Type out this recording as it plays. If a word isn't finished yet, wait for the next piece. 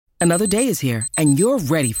Another day is here, and you're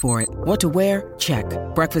ready for it. What to wear? Check.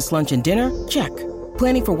 Breakfast, lunch, and dinner? Check.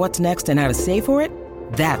 Planning for what's next and how to save for it?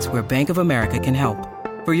 That's where Bank of America can help.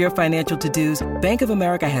 For your financial to-dos, Bank of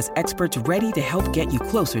America has experts ready to help get you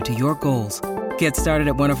closer to your goals. Get started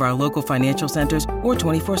at one of our local financial centers or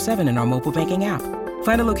 24/7 in our mobile banking app.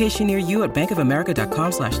 Find a location near you at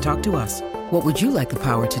bankofamerica.com/talktous. What would you like the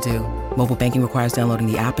power to do? Mobile banking requires downloading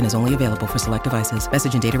the app and is only available for select devices.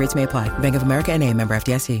 Message and data rates may apply. Bank of America N.A., member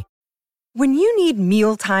FDIC. When you need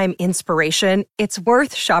mealtime inspiration, it's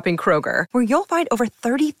worth shopping Kroger, where you'll find over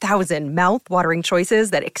 30,000 mouth-watering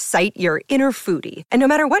choices that excite your inner foodie. And no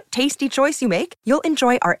matter what tasty choice you make, you'll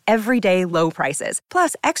enjoy our everyday low prices,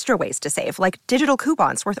 plus extra ways to save, like digital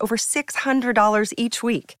coupons worth over $600 each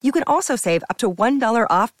week. You can also save up to $1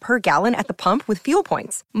 off per gallon at the pump with fuel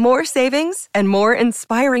points. More savings and more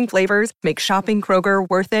inspiring flavors make shopping Kroger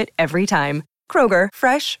worth it every time. Kroger,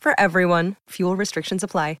 fresh for everyone. Fuel restrictions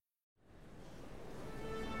apply.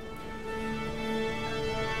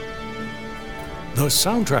 The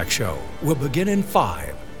Soundtrack Show will begin in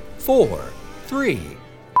 5, 4, 3.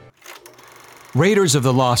 Raiders of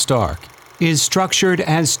the Lost Ark is structured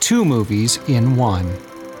as 2 movies in one.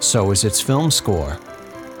 So is its film score.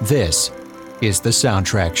 This is The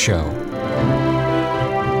Soundtrack Show.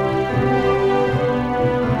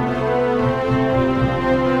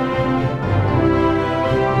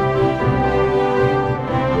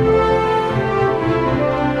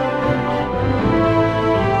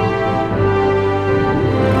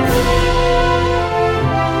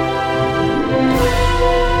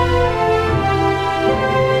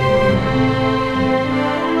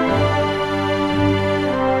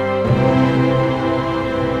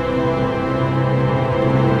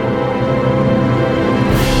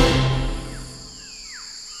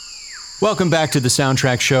 Welcome back to The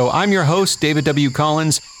Soundtrack Show. I'm your host, David W.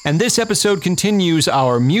 Collins, and this episode continues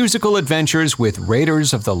our musical adventures with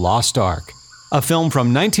Raiders of the Lost Ark, a film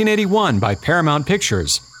from 1981 by Paramount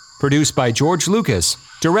Pictures, produced by George Lucas,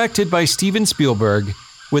 directed by Steven Spielberg,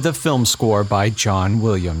 with a film score by John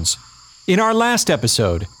Williams. In our last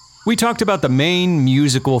episode, we talked about the main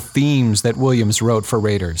musical themes that Williams wrote for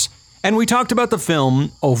Raiders, and we talked about the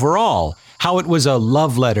film overall, how it was a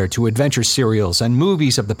love letter to adventure serials and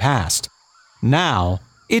movies of the past. Now,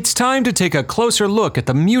 it's time to take a closer look at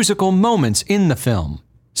the musical moments in the film,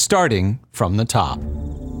 starting from the top.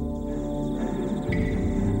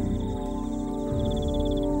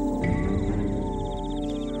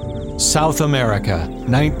 South America,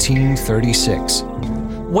 1936.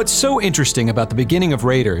 What's so interesting about the beginning of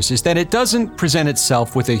Raiders is that it doesn't present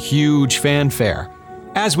itself with a huge fanfare.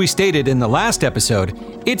 As we stated in the last episode,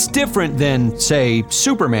 it's different than, say,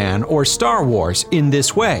 Superman or Star Wars in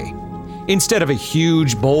this way. Instead of a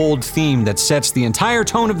huge, bold theme that sets the entire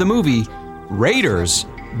tone of the movie, Raiders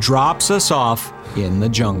drops us off in the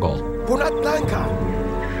jungle.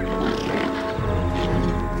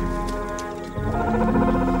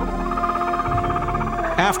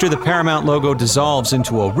 After the Paramount logo dissolves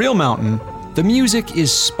into a real mountain, the music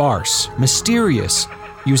is sparse, mysterious,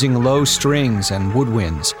 using low strings and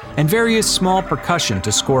woodwinds, and various small percussion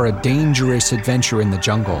to score a dangerous adventure in the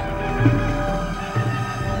jungle.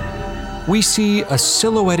 We see a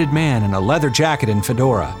silhouetted man in a leather jacket and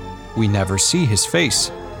fedora. We never see his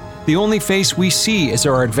face. The only face we see as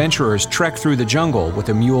our adventurers trek through the jungle with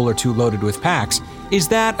a mule or two loaded with packs is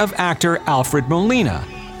that of actor Alfred Molina,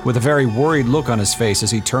 with a very worried look on his face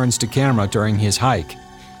as he turns to camera during his hike.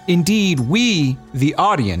 Indeed, we, the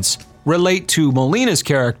audience, relate to Molina's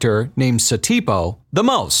character named Satipo the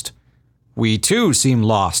most. We too seem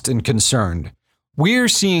lost and concerned. We're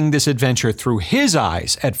seeing this adventure through his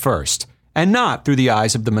eyes at first, and not through the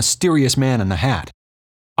eyes of the mysterious man in the hat.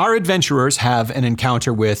 Our adventurers have an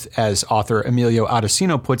encounter with, as author Emilio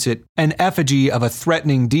Adesino puts it, an effigy of a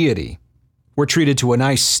threatening deity. We're treated to a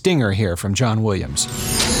nice stinger here from John Williams.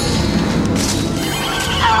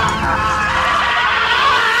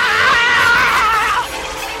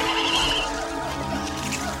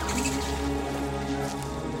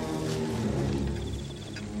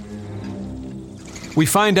 We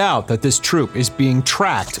find out that this troop is being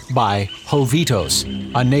tracked by Jovitos,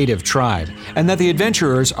 a native tribe, and that the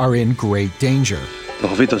adventurers are in great danger. The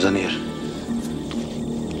Jovitos are near.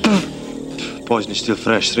 Poison is still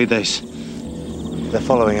fresh, 3 days. They're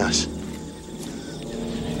following us.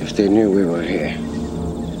 If they knew we were here,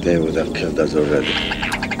 they would have killed us already.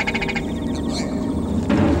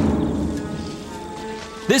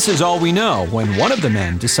 This is all we know when one of the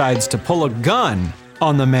men decides to pull a gun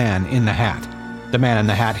on the man in the hat. The man in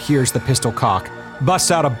the hat hears the pistol cock,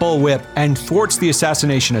 busts out a bullwhip, and thwarts the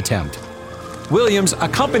assassination attempt. Williams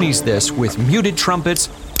accompanies this with muted trumpets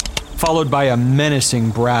followed by a menacing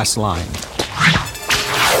brass line.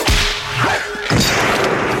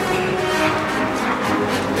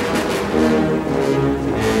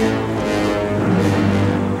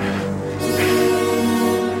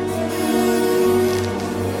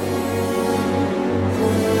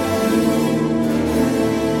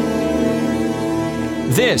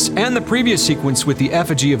 This and the previous sequence with the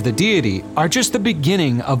effigy of the deity are just the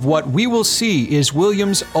beginning of what we will see is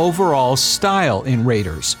Williams' overall style in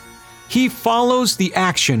Raiders. He follows the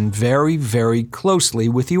action very, very closely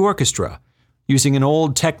with the orchestra, using an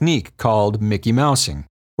old technique called Mickey Mousing,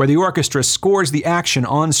 where the orchestra scores the action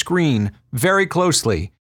on screen very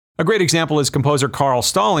closely. A great example is composer Carl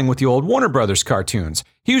Stalling with the old Warner Brothers cartoons.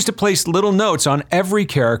 He used to place little notes on every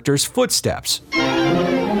character's footsteps.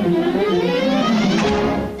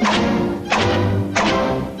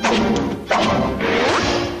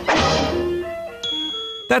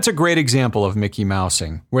 That's a great example of Mickey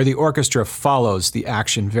Mousing, where the orchestra follows the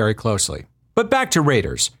action very closely. But back to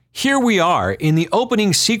Raiders. Here we are in the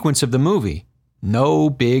opening sequence of the movie. No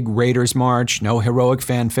big Raiders march, no heroic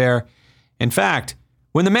fanfare. In fact,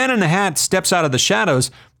 when the man in the hat steps out of the shadows,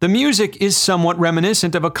 the music is somewhat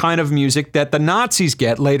reminiscent of a kind of music that the Nazis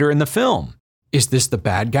get later in the film. Is this the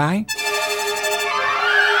bad guy?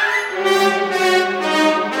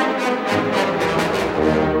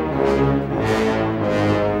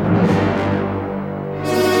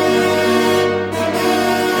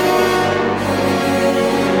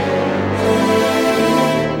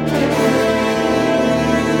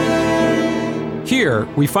 Here,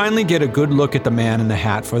 we finally get a good look at the man in the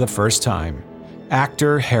hat for the first time,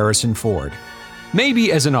 actor Harrison Ford.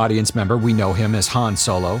 Maybe as an audience member we know him as Han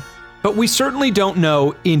Solo, but we certainly don't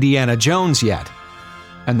know Indiana Jones yet.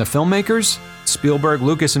 And the filmmakers, Spielberg,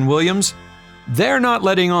 Lucas, and Williams, they're not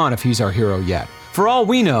letting on if he's our hero yet. For all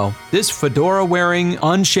we know, this fedora-wearing,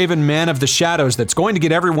 unshaven man of the shadows that's going to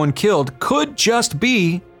get everyone killed could just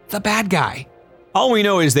be the bad guy. All we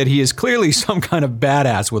know is that he is clearly some kind of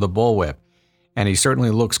badass with a bullwhip. And he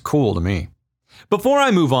certainly looks cool to me. Before I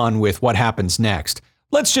move on with what happens next,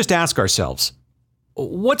 let's just ask ourselves,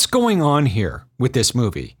 what's going on here with this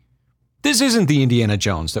movie? This isn't the Indiana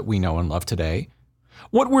Jones that we know and love today.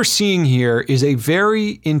 What we're seeing here is a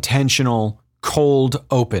very intentional, cold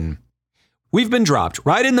open. We've been dropped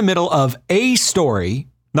right in the middle of a story,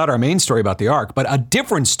 not our main story about the Ark, but a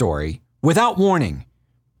different story, without warning.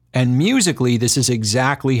 And musically, this is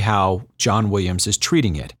exactly how John Williams is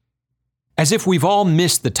treating it. As if we've all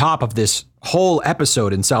missed the top of this whole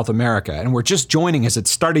episode in South America, and we're just joining as it's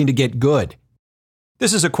starting to get good.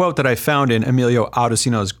 This is a quote that I found in Emilio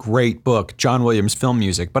Audicino's great book, John Williams Film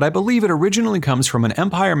Music, but I believe it originally comes from an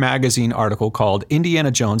Empire magazine article called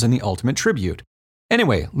Indiana Jones and the Ultimate Tribute.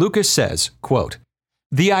 Anyway, Lucas says, quote,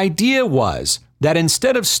 "The idea was that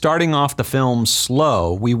instead of starting off the film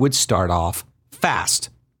slow, we would start off fast.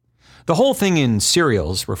 The whole thing in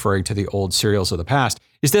serials, referring to the old serials of the past,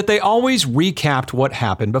 is that they always recapped what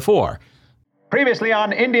happened before. Previously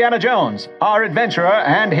on Indiana Jones, our adventurer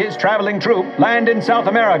and his traveling troupe land in South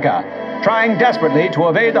America, trying desperately to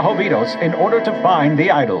evade the Jovitos in order to find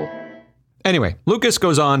the idol." Anyway, Lucas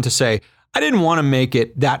goes on to say, I didn't want to make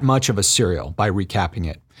it that much of a serial by recapping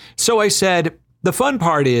it. So I said, the fun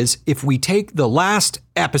part is if we take the last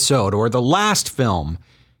episode or the last film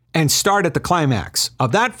and start at the climax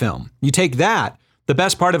of that film, you take that, the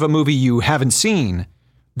best part of a movie you haven't seen,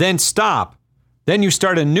 then stop. Then you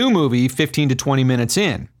start a new movie 15 to 20 minutes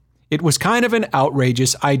in. It was kind of an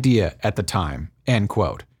outrageous idea at the time, end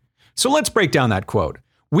quote. So let's break down that quote.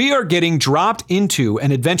 We are getting dropped into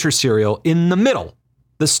an adventure serial in the middle,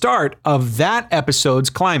 the start of that episode's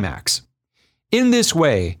climax. In this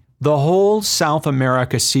way, the whole South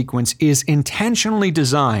America sequence is intentionally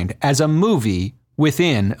designed as a movie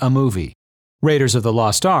within a movie. Raiders of the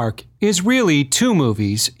Lost Ark is really two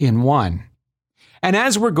movies in one. And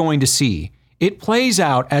as we're going to see, it plays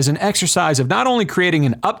out as an exercise of not only creating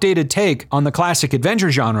an updated take on the classic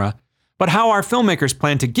adventure genre, but how our filmmakers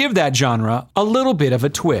plan to give that genre a little bit of a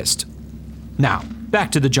twist. Now,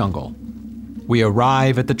 back to the jungle. We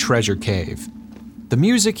arrive at the treasure cave. The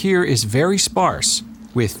music here is very sparse,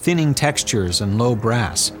 with thinning textures and low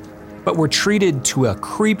brass, but we're treated to a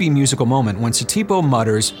creepy musical moment when Satipo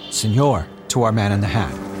mutters, "Senor," to our man in the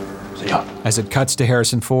hat. As it cuts to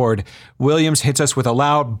Harrison Ford, Williams hits us with a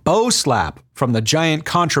loud bow slap from the giant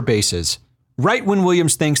contrabasses, right when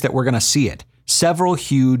Williams thinks that we're going to see it. Several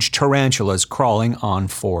huge tarantulas crawling on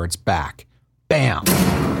Ford's back. Bam!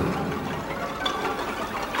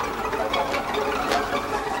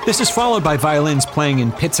 This is followed by violins playing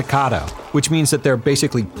in pizzicato, which means that they're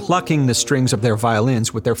basically plucking the strings of their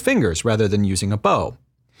violins with their fingers rather than using a bow.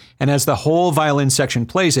 And as the whole violin section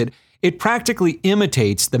plays it, it practically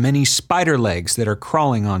imitates the many spider legs that are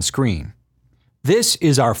crawling on screen. This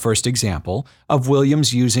is our first example of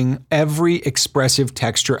Williams using every expressive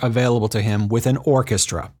texture available to him with an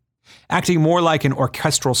orchestra, acting more like an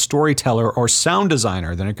orchestral storyteller or sound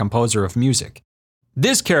designer than a composer of music.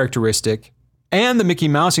 This characteristic, and the Mickey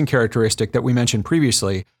Mousing characteristic that we mentioned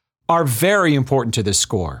previously, are very important to this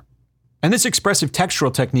score. And this expressive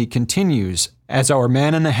textural technique continues as our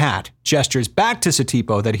man in the hat gestures back to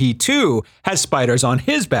Satipo that he too has spiders on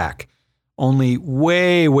his back, only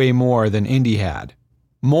way more than Indy had,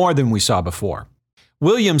 more than we saw before.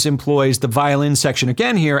 Williams employs the violin section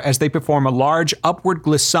again here as they perform a large upward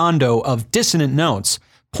glissando of dissonant notes,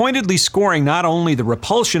 pointedly scoring not only the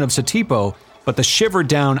repulsion of Satipo, but the shiver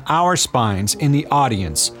down our spines in the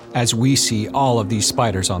audience as we see all of these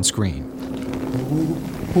spiders on screen.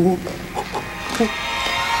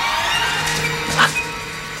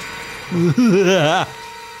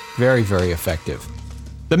 Very effective.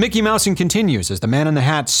 The Mickey Mousing continues as the man in the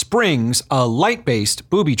hat springs a light-based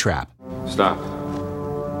booby trap. Stop.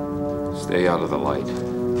 Stay out of the light.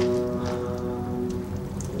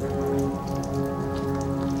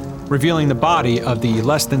 Revealing the body of the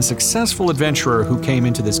less than successful adventurer who came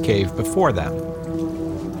into this cave before them.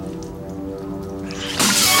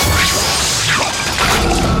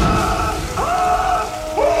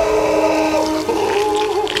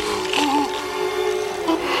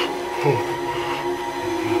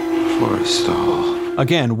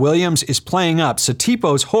 Again, Williams is playing up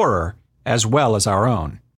Satipo's horror as well as our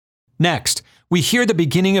own. Next, we hear the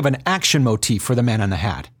beginning of an action motif for the Man in the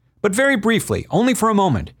Hat, but very briefly, only for a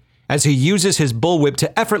moment, as he uses his bullwhip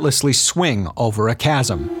to effortlessly swing over a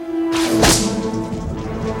chasm.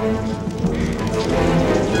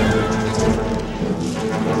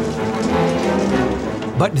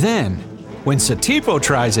 But then, when Satipo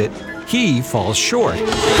tries it, he falls short.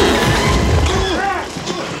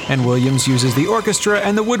 And Williams uses the orchestra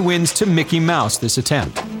and the woodwinds to Mickey Mouse this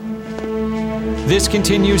attempt. This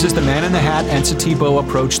continues as the Man in the Hat and Satipo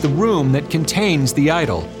approach the room that contains the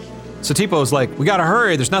idol. Satipo's like, "We gotta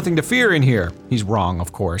hurry, there's nothing to fear in here." He's wrong,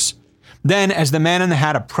 of course. Then, as the Man in the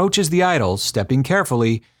Hat approaches the idol, stepping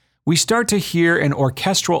carefully, we start to hear an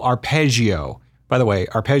orchestral arpeggio. By the way,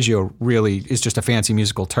 arpeggio really is just a fancy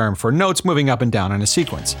musical term for notes moving up and down in a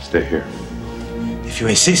sequence. Stay here. If you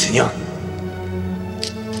insist, senor.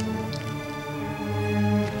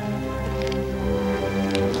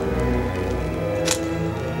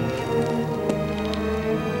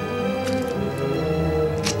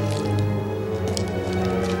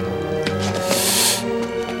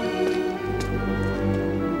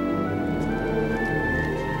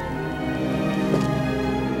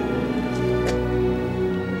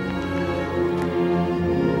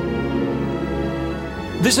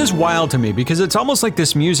 This is wild to me because it's almost like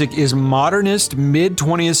this music is modernist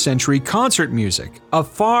mid-20th century concert music, a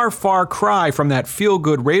far cry from that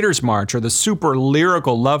feel-good Raiders march or the super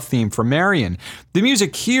lyrical love theme for Marion. The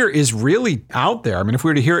music here is really out there. I mean, if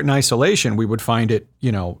we were to hear it in isolation, we would find it,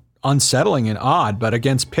 unsettling and odd, but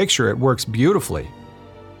against picture, it works beautifully.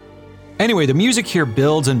 Anyway, the music here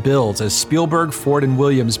builds and builds as Spielberg, Ford, and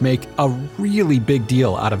Williams make a really big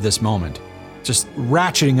deal out of this moment, just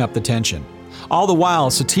ratcheting up the tension. All the while,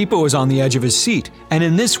 Satipo is on the edge of his seat, and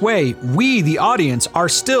in this way, we, the audience, are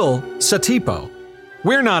still Satipo.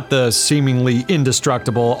 We're not the seemingly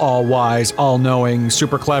indestructible, all-wise, all-knowing,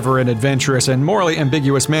 super clever and adventurous and morally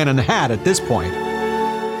ambiguous Man in the Hat at this point.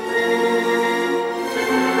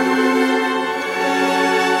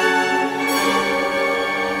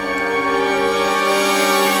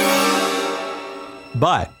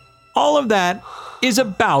 But all of that is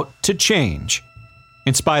about to change.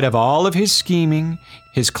 In spite of all of his scheming,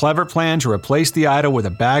 his clever plan to replace the idol with a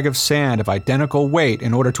bag of sand of identical weight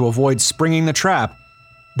in order to avoid springing the trap,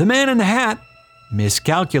 the Man in the Hat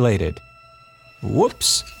miscalculated.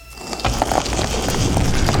 Whoops.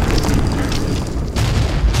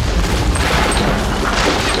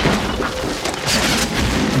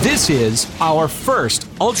 This is our first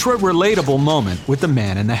ultra-relatable moment with the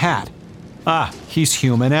Man in the Hat. He's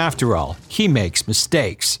human after all. He makes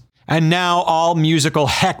mistakes. And now all musical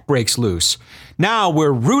heck breaks loose. Now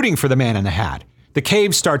we're rooting for the Man in the Hat. The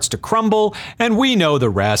cave starts to crumble, and we know the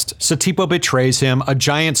rest. Satipo betrays him, a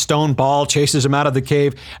giant stone ball chases him out of the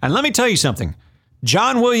cave, and let me tell you something.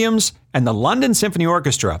 John Williams and the London Symphony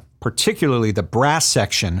Orchestra, particularly the brass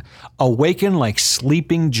section, awaken like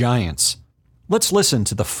sleeping giants. Let's listen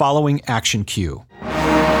to the following action cue.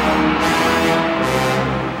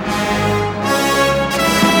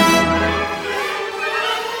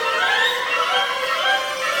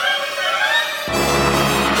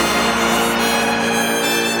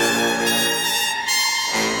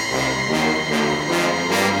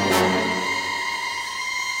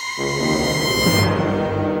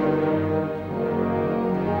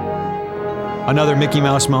 Another Mickey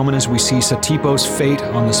Mouse moment as we see Satipo's fate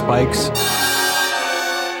on the spikes.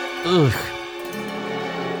 Ugh.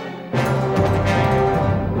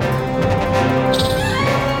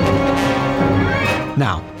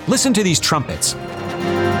 Now, listen to these trumpets.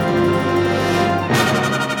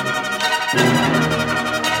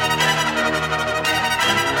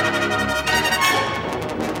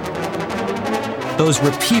 Those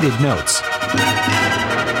repeated notes.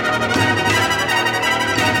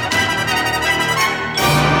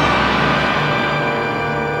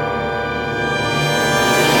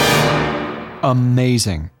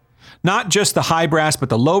 Amazing. Not just the high brass, but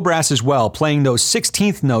the low brass as well, playing those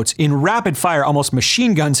 16th notes in rapid fire, almost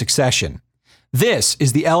machine gun succession. This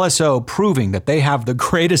is the LSO proving that they have the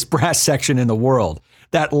greatest brass section in the world.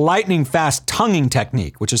 That lightning fast tonguing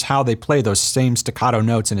technique, which is how they play those same staccato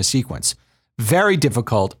notes in a sequence. Very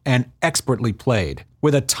difficult and expertly played,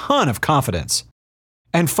 with a ton of confidence.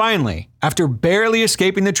 And finally, after barely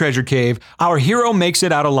escaping the treasure cave, our hero makes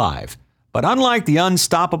it out alive. But unlike the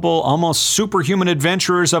unstoppable, almost superhuman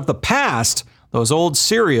adventurers of the past, those old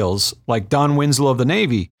serials like Don Winslow of the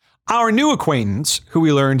Navy, our new acquaintance, who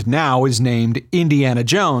we learned now is named Indiana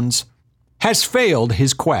Jones, has failed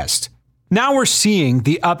his quest. Now we're seeing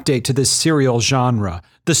the update to this serial genre,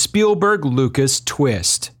 the Spielberg-Lucas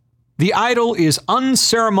twist. The idol is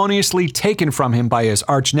unceremoniously taken from him by his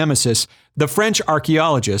arch-nemesis, the French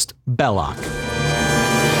archaeologist Belloc.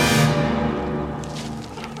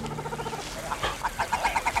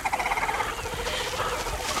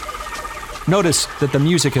 Notice that the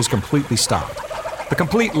music has completely stopped. The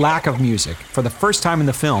complete lack of music, for the first time in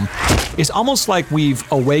the film, is almost like we've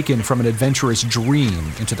awakened from an adventurous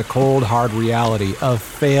dream into the cold, hard reality of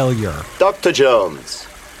failure. Dr. Jones,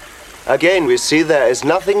 again we see there is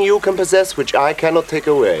nothing you can possess which I cannot take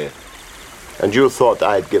away. And you thought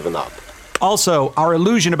I'd given up. Also, our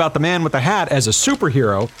illusion about the man with the hat as a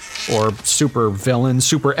superhero, or super villain,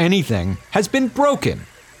 super anything, has been broken.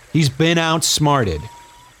 He's been outsmarted.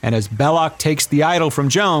 And as Belloc takes the idol from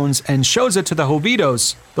Jones and shows it to the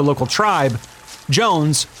Jovitos, the local tribe,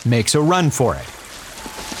 Jones makes a run for it.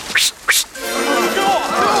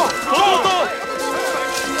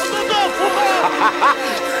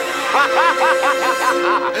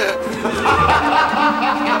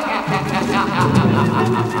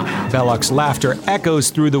 Belloc's laughter echoes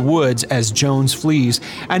through the woods as Jones flees,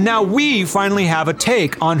 and now we finally have a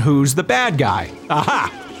take on who's the bad guy.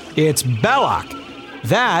 Aha! It's Belloc.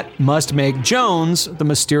 That must make Jones, the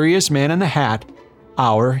mysterious man in the hat,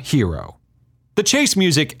 our hero. The chase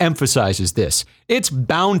music emphasizes this. It's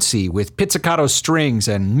bouncy with pizzicato strings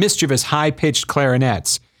and mischievous high-pitched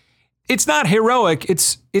clarinets. It's not heroic,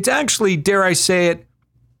 it's actually, dare I say it,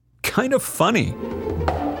 kind of funny.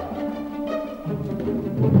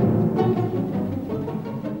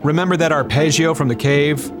 Remember that arpeggio from the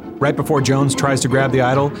cave? Right before Jones tries to grab the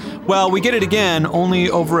idol? Well, we get it again,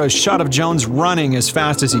 only over a shot of Jones running as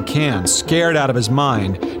fast as he can, scared out of his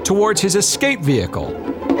mind, towards his escape vehicle.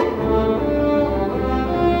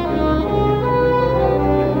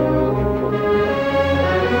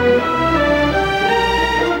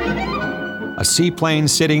 A seaplane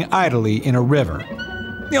sitting idly in a river.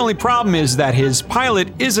 The only problem is that his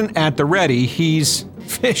pilot isn't at the ready, he's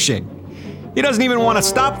fishing. He doesn't even want to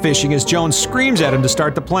stop fishing as Jones screams at him to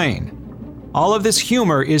start the plane. All of this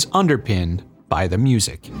humor is underpinned by the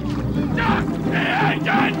music.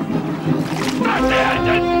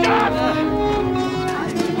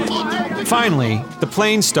 Finally, the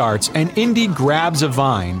plane starts and Indy grabs a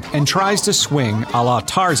vine and tries to swing a la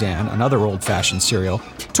Tarzan, another old-fashioned serial,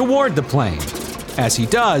 toward the plane. As he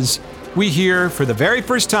does, we hear for the very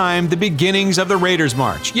first time the beginnings of the Raiders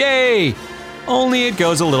March. Yay! Only it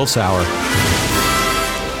goes a little sour.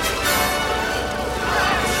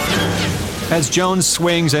 As Jones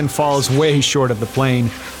swings and falls way short of the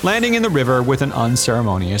plane, landing in the river with an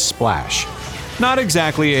unceremonious splash. Not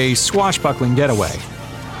exactly a swashbuckling getaway,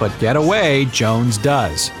 but get away Jones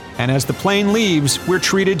does. And as the plane leaves, we're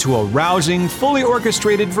treated to a rousing, fully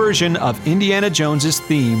orchestrated version of Indiana Jones's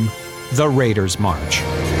theme, The Raiders March.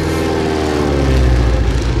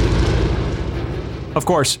 Of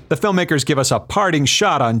course, the filmmakers give us a parting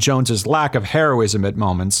shot on Jones's lack of heroism at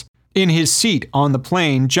moments. In his seat on the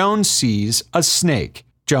plane, Jones sees a snake.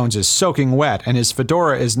 Jones is soaking wet, and his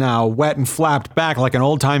fedora is now wet and flapped back like an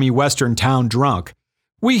old-timey western town drunk.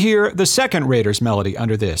 We hear the second Raiders melody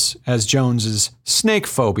under this, as Jones's snake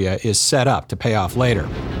phobia is set up to pay off later.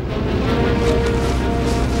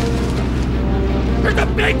 There's a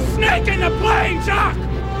big snake in the plane, Jock!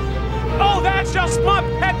 Oh, that's just my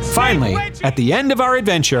pet snake. Finally, at the end of our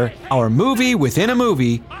adventure, our movie within a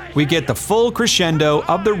movie, we get the full crescendo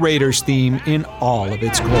of the Raiders theme in all of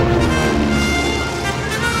its glory.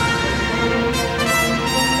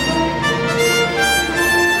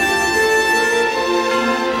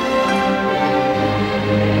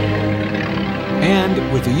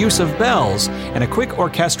 And with the use of bells and a quick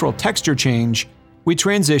orchestral texture change, we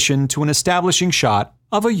transition to an establishing shot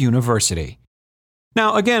of a university.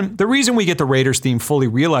 Now, again, the reason we get the Raiders theme fully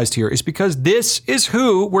realized here is because this is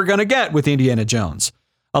who we're going to get with Indiana Jones.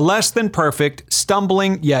 A less than perfect,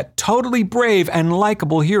 stumbling, yet totally brave and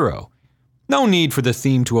likable hero. No need for the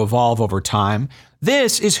theme to evolve over time.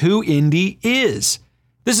 This is who Indy is.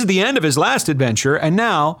 This is the end of his last adventure, and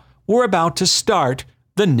now we're about to start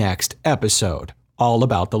the next episode, all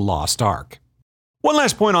about the Lost Ark. One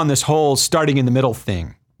last point on this whole starting in the middle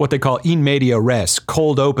thing, what they call in media res,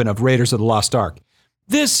 cold open of Raiders of the Lost Ark.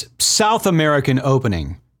 This South American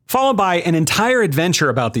opening, followed by an entire adventure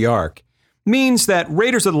about the Ark, means that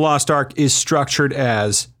Raiders of the Lost Ark is structured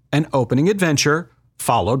as an opening adventure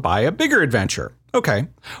followed by a bigger adventure. Okay,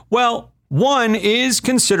 well, one is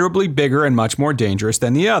considerably bigger and much more dangerous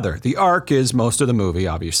than the other. The Ark is most of the movie,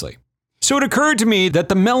 obviously. So it occurred to me that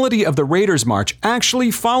the melody of the Raiders March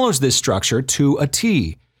actually follows this structure to a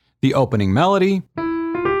T. The opening melody,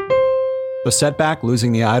 the setback,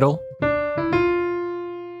 losing the idol,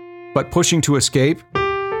 but pushing to escape,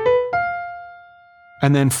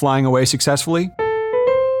 and then flying away successfully.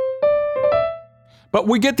 But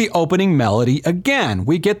we get the opening melody again.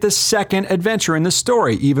 We get the second adventure in the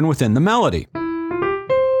story, even within the melody.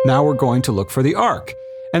 Now we're going to look for the Ark.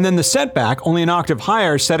 And then the setback, only an octave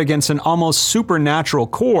higher, set against an almost supernatural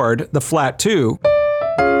chord, the flat 2,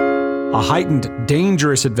 a heightened,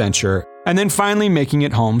 dangerous adventure, and then finally making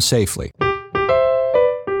it home safely.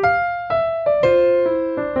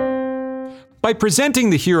 By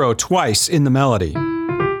presenting the hero twice in the melody,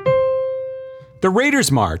 the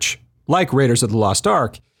Raiders March, like Raiders of the Lost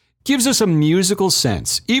Ark, gives us a musical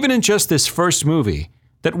sense, even in just this first movie,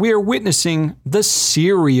 that we are witnessing the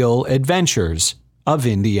serial adventures of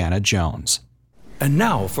Indiana Jones. And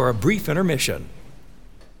now for a brief intermission.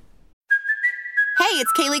 Hey,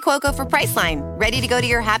 it's Kaylee Cuoco for Priceline. Ready to go to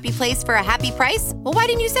your happy place for a happy price? Well, why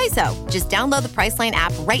didn't you say so? Just download the Priceline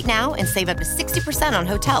app right now and save up to 60% on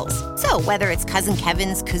hotels. So whether it's Cousin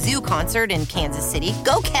Kevin's Kazoo Concert in Kansas City,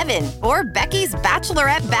 go Kevin, or Becky's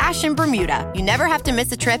Bachelorette Bash in Bermuda, you never have to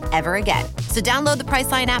miss a trip ever again. So download the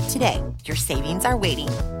Priceline app today. Your savings are waiting.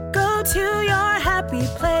 Go to your happy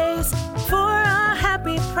place for a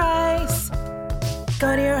happy price.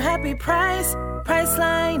 Go to your happy price,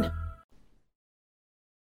 Priceline.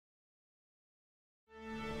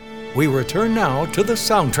 We return now to the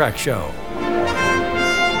soundtrack show.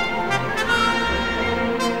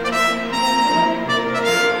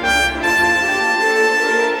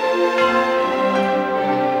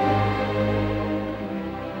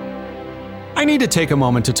 I need to take a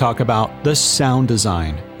moment to talk about the sound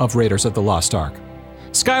design of Raiders of the Lost Ark.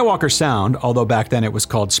 Skywalker Sound, although back then it was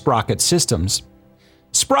called Sprocket Systems.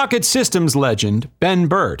 Sprocket Systems legend Ben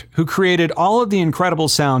Burtt, who created all of the incredible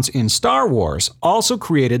sounds in Star Wars, also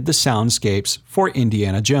created the soundscapes for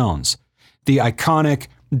Indiana Jones. The iconic,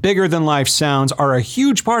 bigger-than-life sounds are a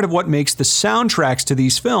huge part of what makes the soundtracks to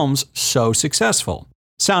these films so successful.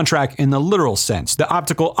 Soundtrack in the literal sense, the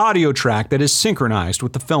optical audio track that is synchronized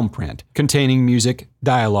with the film print, containing music,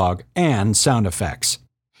 dialogue, and sound effects.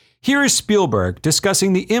 Here is Spielberg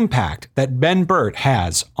discussing the impact that Ben Burtt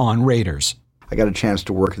has on Raiders. I got a chance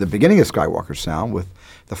to work at the beginning of Skywalker Sound with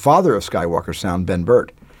the father of Skywalker Sound, Ben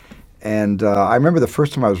Burtt. And I remember the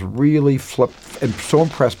first time I was really flipped and so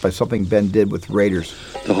impressed by something Ben did with Raiders.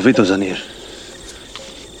 The Jovito's on here.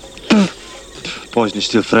 Poison is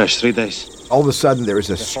still fresh, 3 days. All of a sudden, there was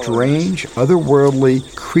a strange,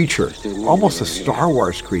 otherworldly creature, almost a Star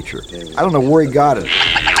Wars creature. I don't know where he got it.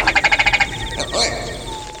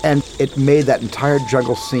 And it made that entire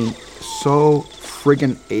jungle scene so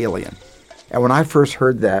friggin' alien. And when I first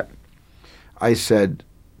heard that, I said,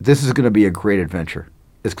 this is going to be a great adventure.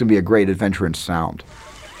 It's going to be a great adventure in sound.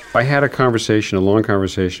 I had a long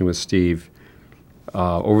conversation with Steve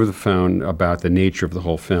over the phone about the nature of the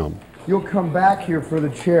whole film. You'll come back here for the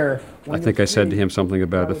chair. I think I said to him something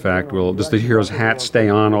about the fact, well, does the hero's hat stay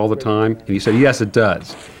on all the time? And he said, yes, it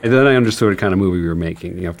does. And then I understood what kind of movie we were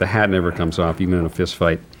making. You know, if the hat never comes off, even in a fist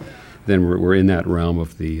fight, then we're in that realm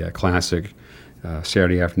of the classic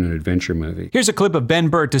Saturday afternoon adventure movie. Here's a clip of Ben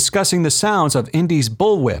Burtt discussing the sounds of Indy's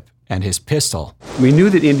bullwhip and his pistol. We knew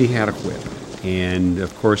that Indy had a whip. And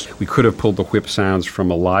of course, we could have pulled the whip sounds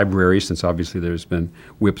from a library, since obviously there's been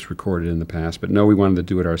whips recorded in the past. But no, we wanted to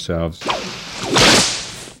do it ourselves.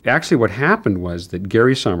 Actually, what happened was that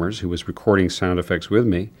Gary Summers, who was recording sound effects with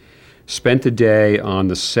me, spent the day on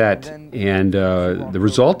the set, and the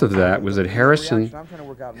result of that was that Harrison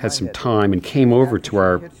had some time and came over to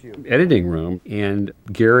our editing room, and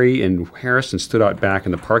Gary and Harrison stood out back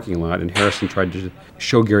in the parking lot, and Harrison tried to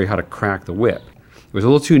show Gary how to crack the whip. It was a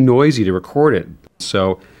little too noisy to record it,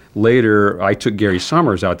 so later I took Gary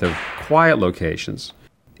Summers out to quiet locations,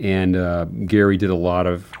 and Gary did a lot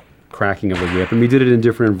of cracking of the whip, and we did it in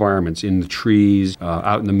different environments, in the trees,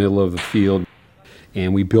 out in the middle of the field.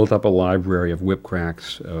 And we built up a library of whip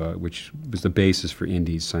cracks, which was the basis for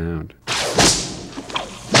Indy's sound.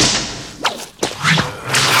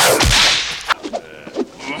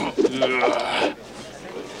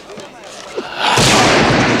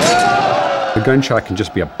 The gunshot can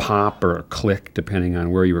just be a pop or a click, depending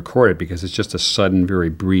on where you record it, because it's just a sudden, very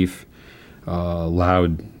brief,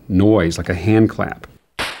 loud noise, like a hand clap.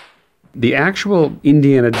 The actual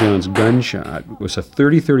Indiana Jones gunshot was a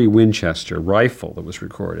 .30-30 Winchester rifle that was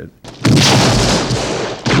recorded.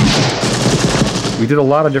 We did a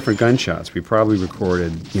lot of different gunshots. We probably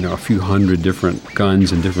recorded, a few hundred different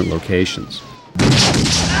guns in different locations.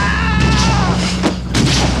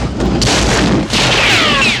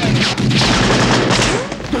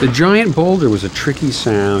 The giant boulder was a tricky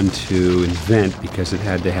sound to invent because it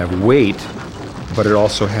had to have weight, but it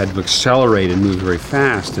also had to accelerate and move very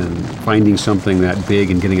fast, and finding something that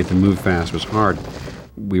big and getting it to move fast was hard.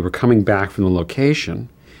 We were coming back from the location,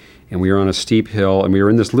 and we were on a steep hill, and we were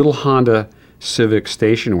in this little Honda Civic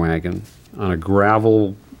station wagon on a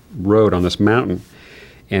gravel road on this mountain,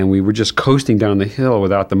 and we were just coasting down the hill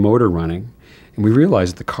without the motor running, and we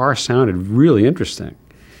realized that the car sounded really interesting.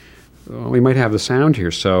 Well, we might have the sound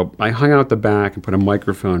here, so I hung out the back and put a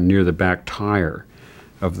microphone near the back tire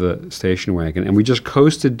of the station wagon, and we just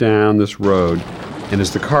coasted down this road, and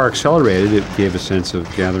as the car accelerated, it gave a sense of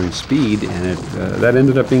gathering speed, and that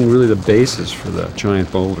ended up being really the basis for the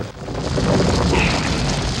giant boulder.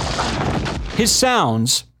 His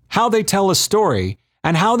sounds, how they tell a story,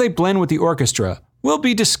 and how they blend with the orchestra will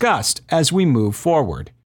be discussed as we move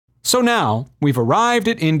forward. So now, we've arrived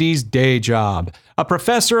at Indy's day job, a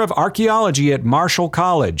professor of archaeology at Marshall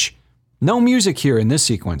College. No music here in this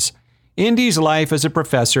sequence. Indy's life as a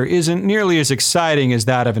professor isn't nearly as exciting as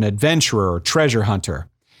that of an adventurer or treasure hunter.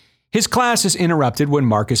 His class is interrupted when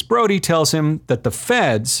Marcus Brody tells him that the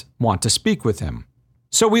feds want to speak with him.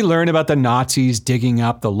 So we learn about the Nazis digging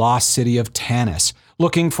up the lost city of Tanis,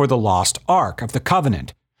 looking for the Lost Ark of the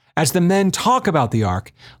Covenant. As the men talk about the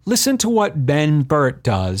Ark, listen to what Ben Burt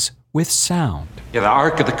does with sound. Yeah, the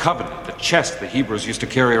Ark of the Covenant, the chest the Hebrews used to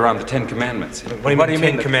carry around the Ten Commandments. What do you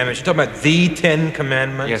mean, Commandments? You're talking about the Ten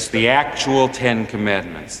Commandments? Yes, the actual Ten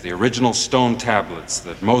Commandments, the original stone tablets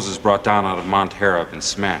that Moses brought down out of Mount Horeb and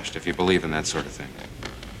smashed, if you believe in that sort of thing.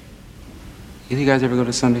 Either you guys ever go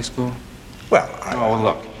to Sunday school? Well, Oh,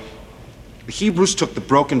 look. The Hebrews took the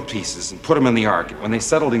broken pieces and put them in the Ark. When they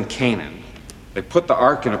settled in Canaan, they put the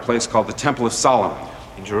Ark in a place called the Temple of Solomon.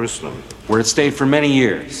 In Jerusalem. Where it stayed for many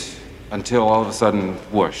years, until all of a sudden,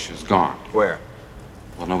 whoosh, it's gone. Where?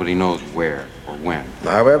 Well, nobody knows where or when.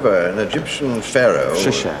 However, an Egyptian pharaoh...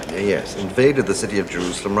 Shishak. Yes, invaded the city of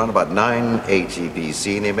Jerusalem around about 980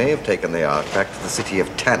 BC, and he may have taken the Ark back to the city of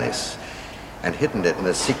Tanis and hidden it in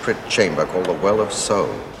a secret chamber called the Well of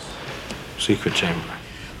Souls. Secret chamber.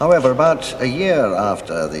 However, about a year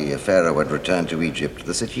after the pharaoh had returned to Egypt,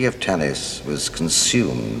 the city of Tanis was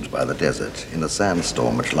consumed by the desert in a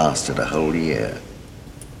sandstorm which lasted a whole year,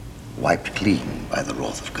 wiped clean by the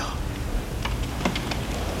wrath of God.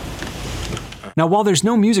 Now, while there's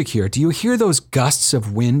no music here, do you hear those gusts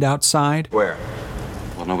of wind outside? Where?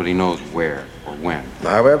 Well, nobody knows where or when.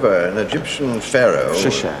 However, an Egyptian pharaoh...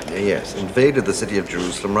 Shishak. Yes, invaded the city of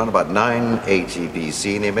Jerusalem around about 980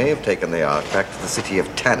 BC, and he may have taken the Ark back to the city of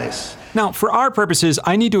Tanis. Now, for our purposes,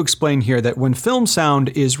 I need to explain here that when film sound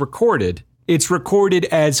is recorded, it's recorded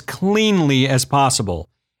as cleanly as possible.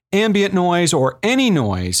 Ambient noise or any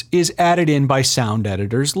noise is added in by sound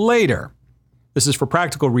editors later. This is for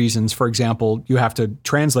practical reasons. For example, you have to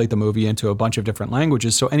translate the movie into a bunch of different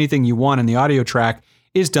languages, so anything you want in the audio track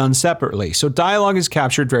is done separately. So dialogue is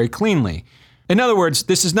captured very cleanly. In other words,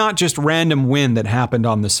 this is not just random wind that happened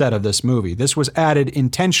on the set of this movie. This was added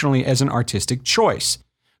intentionally as an artistic choice.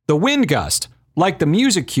 The wind gust, like the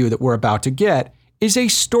music cue that we're about to get, is a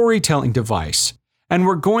storytelling device, and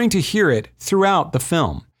we're going to hear it throughout the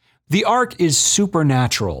film. The Ark is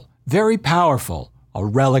supernatural, very powerful, a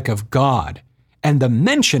relic of God, and the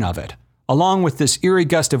mention of it, along with this eerie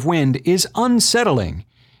gust of wind, is unsettling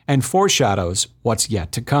and foreshadows what's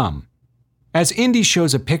yet to come. As Indy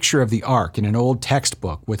shows a picture of the Ark in an old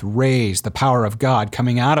textbook with rays, the power of God,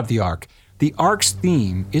 coming out of the Ark's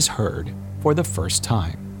theme is heard for the first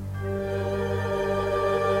time.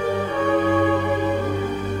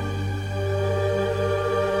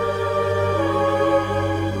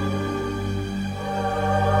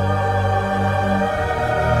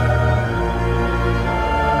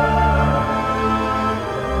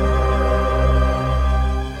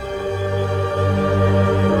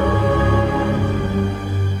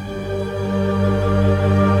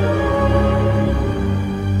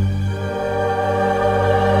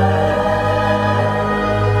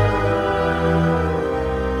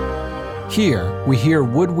 Here, we hear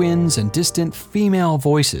woodwinds and distant female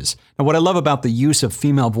voices. And what I love about the use of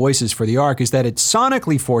female voices for the Ark is that it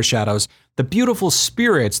sonically foreshadows the beautiful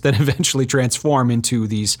spirits that eventually transform into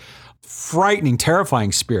these frightening,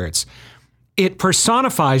 terrifying spirits. It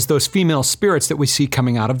personifies those female spirits that we see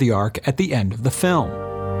coming out of the Ark at the end of the film.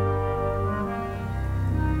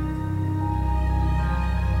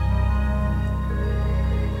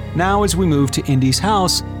 Now, as we move to Indy's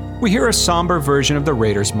house, we hear a somber version of the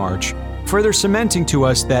Raiders' March, further cementing to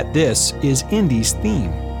us that this is Indy's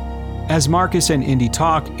theme. As Marcus and Indy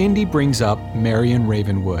talk, Indy brings up Marion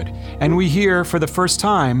Ravenwood, and we hear, for the first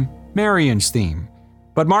time, Marion's theme.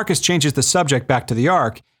 But Marcus changes the subject back to the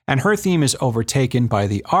Ark, and her theme is overtaken by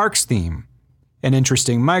the Ark's theme. An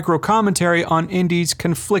interesting micro-commentary on Indy's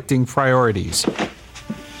conflicting priorities.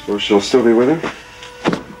 So she'll still be with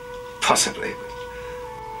him? Possibly.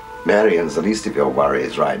 Marion's the least of your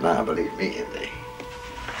worries right now, believe me, Indy.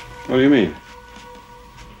 What do you mean?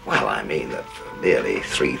 Well, I mean that for nearly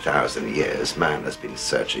 3,000 years, man has been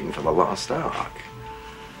searching for the Lost Ark.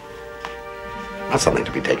 Not something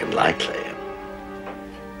to be taken lightly.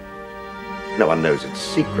 No one knows its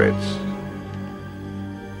secrets.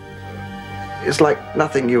 It's like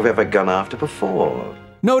nothing you've ever gone after before.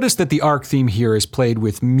 Notice that the Ark theme here is played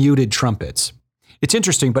with muted trumpets. It's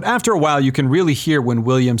interesting, but after a while you can really hear when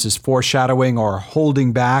Williams is foreshadowing or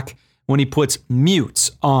holding back when he puts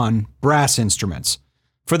mutes on brass instruments.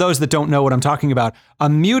 For those that don't know what I'm talking about, a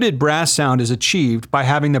muted brass sound is achieved by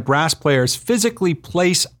having the brass players physically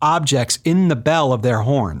place objects in the bell of their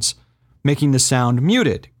horns, making the sound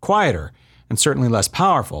muted, quieter, and certainly less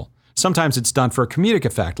powerful. Sometimes it's done for a comedic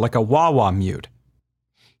effect, like a wah-wah mute.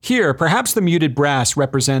 Here, perhaps the muted brass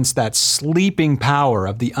represents that sleeping power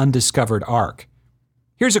of the undiscovered Ark.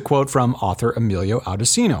 Here's a quote from author Emilio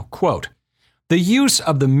Audicino, quote, "The use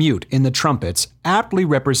of the mute in the trumpets aptly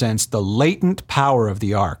represents the latent power of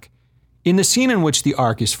the Ark. In the scene in which the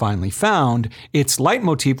Ark is finally found, its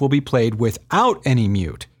leitmotif will be played without any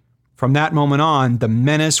mute. From that moment on, the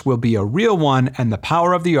menace will be a real one and the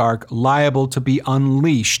power of the Ark liable to be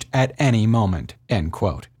unleashed at any moment." End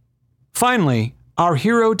quote. Finally, our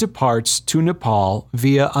hero departs to Nepal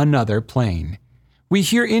via another plane. We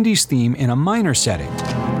hear Indy's theme in a minor setting.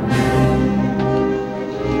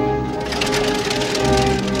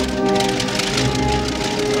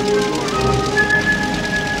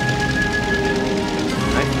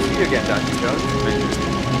 Again, Dr. Jones.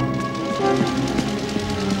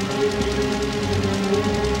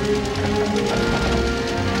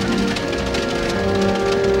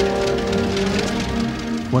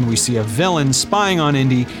 When we see a villain spying on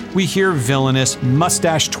Indy, we hear villainous,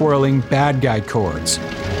 mustache-twirling bad guy chords.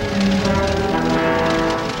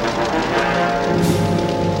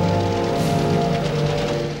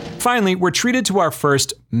 Finally, we're treated to our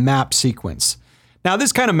first map sequence. Now,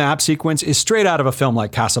 this kind of map sequence is straight out of a film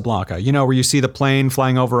like Casablanca, where you see the plane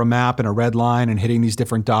flying over a map in a red line and hitting these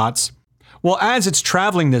different dots. Well, as it's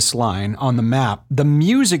traveling this line on the map, the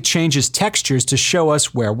music changes textures to show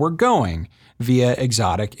us where we're going via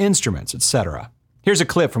exotic instruments, etc. Here's a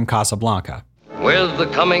clip from Casablanca. With the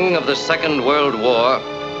coming of the Second World War,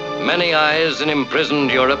 many eyes in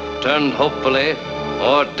imprisoned Europe turned hopefully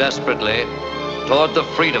or desperately toward the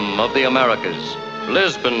freedom of the Americas.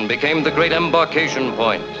 Lisbon became the great embarkation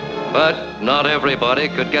point, but not everybody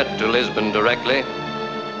could get to Lisbon directly,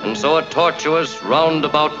 and so a tortuous,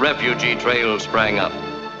 roundabout refugee trail sprang up.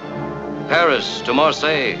 Paris to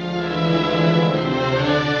Marseille,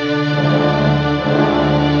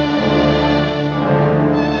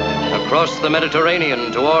 across the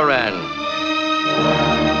Mediterranean to Oran,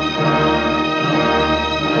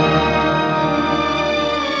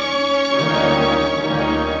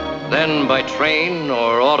 then by train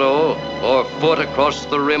or auto or foot across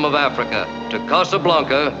the rim of Africa to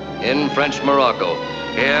Casablanca in French Morocco.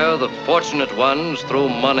 Here, the fortunate ones, through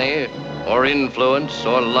money or influence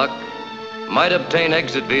or luck, might obtain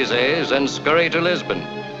exit visas and scurry to Lisbon,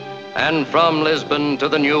 and from Lisbon to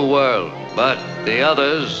the New World. But the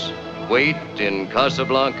others, wait in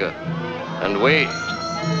Casablanca, and wait,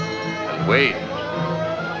 and wait,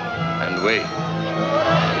 and wait.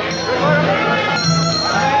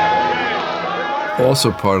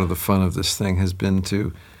 Also, part of the fun of this thing has been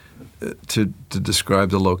to describe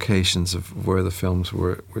the locations of where the films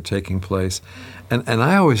were taking place, and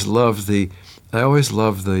I always loved the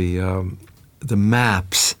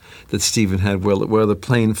maps that Stephen had, where the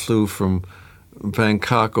plane flew from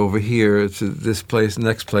Bangkok over here to this place,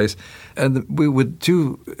 next place, and we would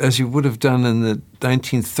do, as you would have done in the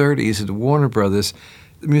 1930s at Warner Brothers.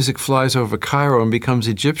 The music flies over Cairo and becomes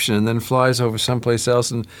Egyptian, and then flies over someplace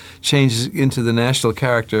else and changes into the national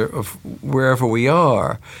character of wherever we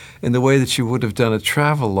are, in the way that you would have done a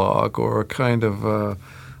travelogue or a kind of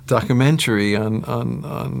documentary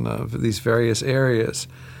on these various areas.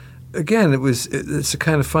 Again, it's a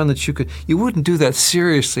kind of fun that you wouldn't do that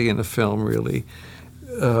seriously in a film really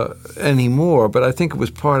anymore. But I think it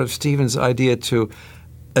was part of Stephen's idea to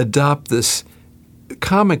adopt this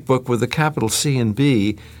comic book with a capital C and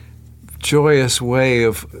B, joyous way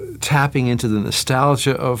of tapping into the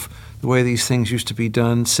nostalgia of the way these things used to be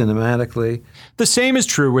done cinematically. The same is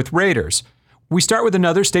true with Raiders. We start with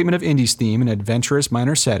another statement of Indy's theme in an adventurous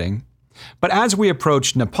minor setting. But as we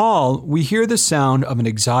approach Nepal, we hear the sound of an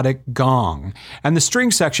exotic gong, and the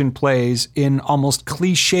string section plays in almost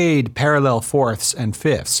cliched parallel fourths and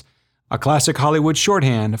fifths, a classic Hollywood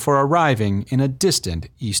shorthand for arriving in a distant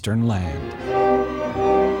eastern land.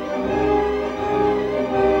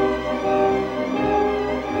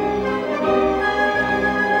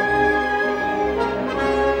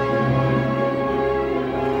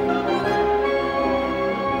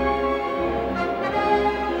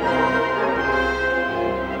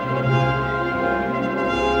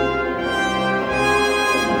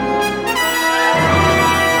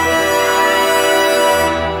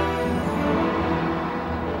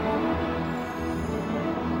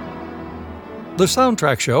 The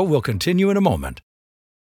Soundtrack Show will continue in a moment.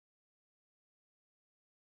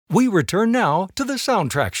 We return now to the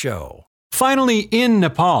Soundtrack Show. Finally, in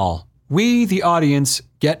Nepal, we, the audience,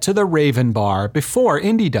 get to the Raven Bar before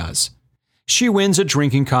Indy does. She wins a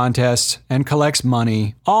drinking contest and collects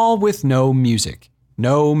money, all with no music,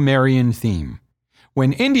 no Marion theme.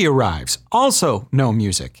 When Indy arrives, also no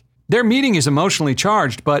music. Their meeting is emotionally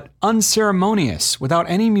charged but unceremonious, without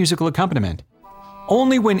any musical accompaniment.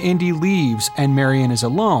 Only when Indy leaves and Marion is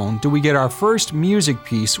alone do we get our first music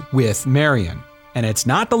piece with Marion. And it's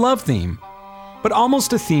not the love theme, but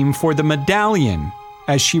almost a theme for the medallion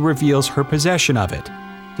as she reveals her possession of it,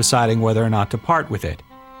 deciding whether or not to part with it.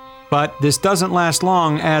 But this doesn't last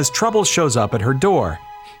long as trouble shows up at her door.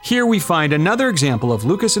 Here we find another example of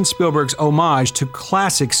Lucas and Spielberg's homage to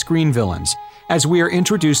classic screen villains, as we are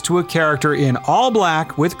introduced to a character in all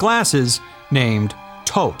black with glasses named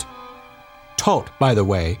Tod. Tod, by the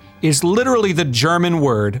way, is literally the German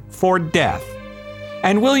word for death.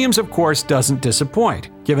 And Williams, of course, doesn't disappoint,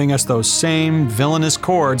 giving us those same villainous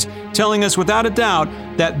chords, telling us without a doubt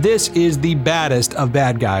that this is the baddest of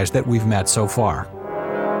bad guys that we've met so far.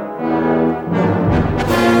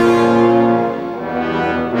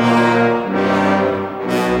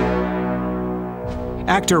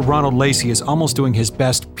 Actor Ronald Lacey is almost doing his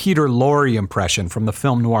best Peter Lorre impression from the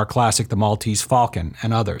film noir classic The Maltese Falcon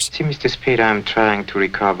and others. See, Mr. Spade, I'm trying to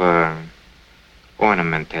recover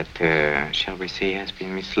ornament that, shall we say, has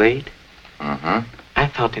been mislaid. Uh-huh. I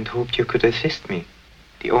thought and hoped you could assist me.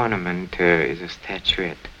 The ornament is a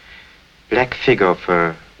statuette. Black figure of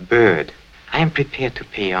a bird. I am prepared to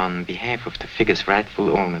pay on behalf of the figure's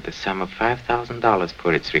rightful owner the sum of $5,000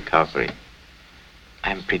 for its recovery.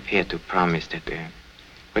 I am prepared to promise that,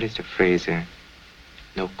 what is the phrase?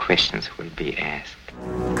 No questions will be asked.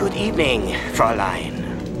 Good evening,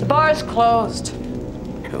 Fräulein. The bar is closed.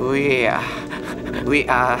 We are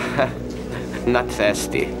not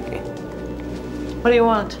thirsty. What do you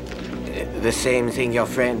want? The same thing your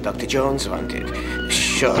friend Dr. Jones wanted.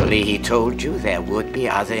 Surely he told you there would be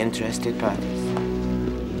other interested parties.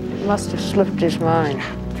 It must have slipped his mind.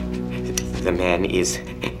 The man is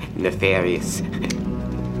nefarious.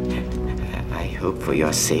 I hope for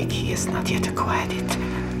your sake he has not yet acquired it.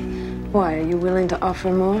 Why, are you willing to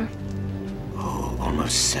offer more? Oh,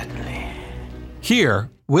 almost certainly. Here,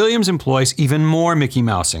 Williams employs even more Mickey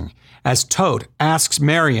Mousing, as Tod asks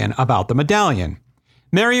Marion about the medallion.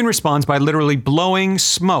 Marion responds by literally blowing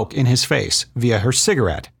smoke in his face via her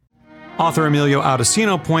cigarette. Author Emilio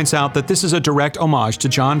Audicino points out that this is a direct homage to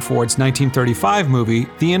John Ford's 1935 movie,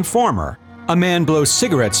 The Informer. A man blows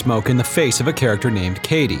cigarette smoke in the face of a character named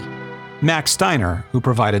Katie. Max Steiner, who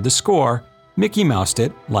provided the score, Mickey Moused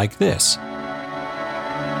it like this.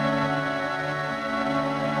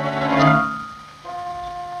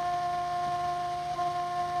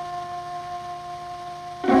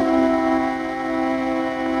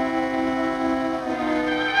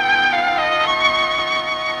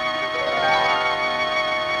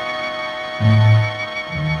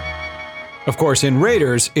 Of course, in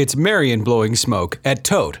Raiders, it's Marion blowing smoke at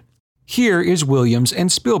Toad. Here is Williams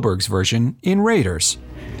and Spielberg's version in Raiders.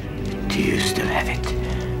 Do you still have it?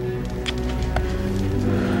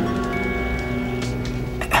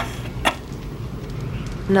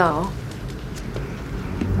 No.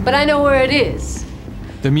 But I know where it is.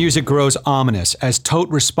 The music grows ominous as Tote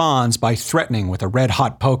responds by threatening with a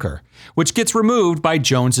red-hot poker, which gets removed by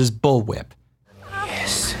Jones's bullwhip.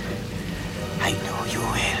 Yes, I know you will.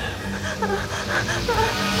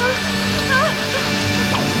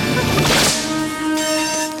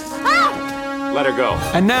 Let her go.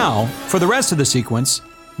 And now, for the rest of the sequence,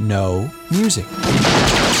 no music.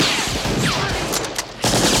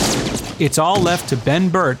 It's all left to Ben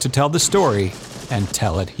Burt to tell the story, and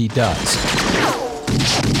tell it he does.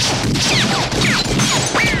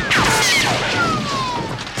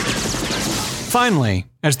 Finally,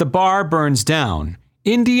 as the bar burns down,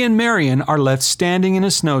 Indy and Marion are left standing in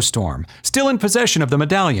a snowstorm, still in possession of the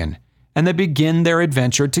medallion, and they begin their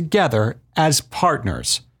adventure together as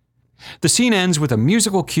partners. The scene ends with a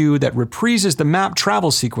musical cue that reprises the map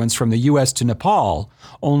travel sequence from the US to Nepal,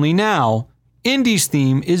 only now, Indy's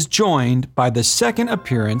theme is joined by the second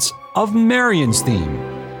appearance of Marion's theme.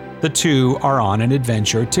 The two are on an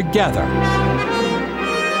adventure together.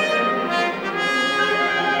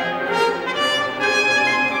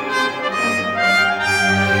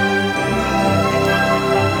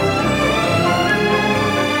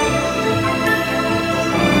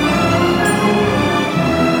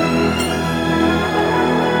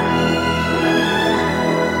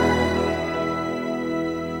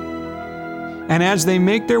 And as they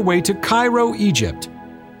make their way to Cairo, Egypt,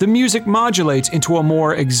 the music modulates into a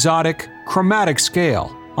more exotic, chromatic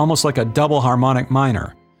scale, almost like a double harmonic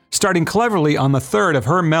minor, starting cleverly on the third of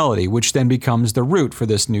her melody, which then becomes the root for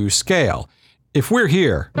this new scale. If we're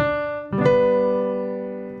here,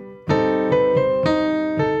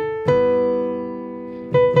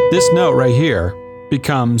 this note right here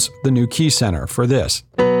becomes the new key center for this.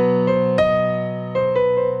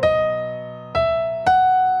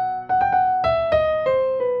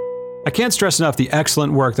 I can't stress enough the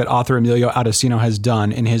excellent work that author Emilio Adesino has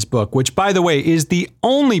done in his book, which, by the way, is the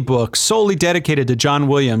only book solely dedicated to John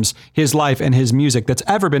Williams, his life, and his music that's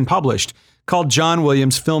ever been published, called John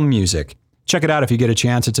Williams Film Music. Check it out if you get a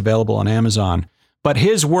chance. It's available on Amazon. But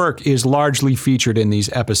his work is largely featured in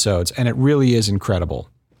these episodes, and it really is incredible.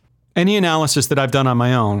 Any analysis that I've done on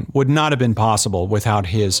my own would not have been possible without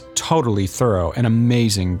his totally thorough and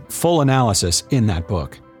amazing full analysis in that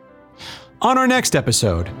book. On our next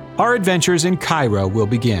episode, our adventures in Cairo will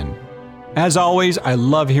begin. As always, I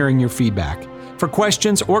love hearing your feedback. For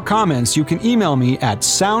questions or comments, you can email me at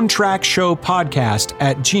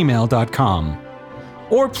soundtrackshowpodcast@gmail.com.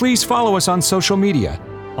 Or please follow us on social media,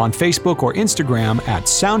 on Facebook or Instagram at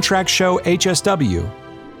SoundtrackShowHSW,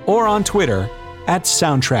 or on Twitter at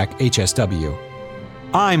SoundtrackHSW.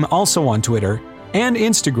 I'm also on Twitter and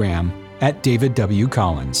Instagram at David W.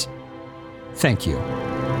 Collins. Thank you.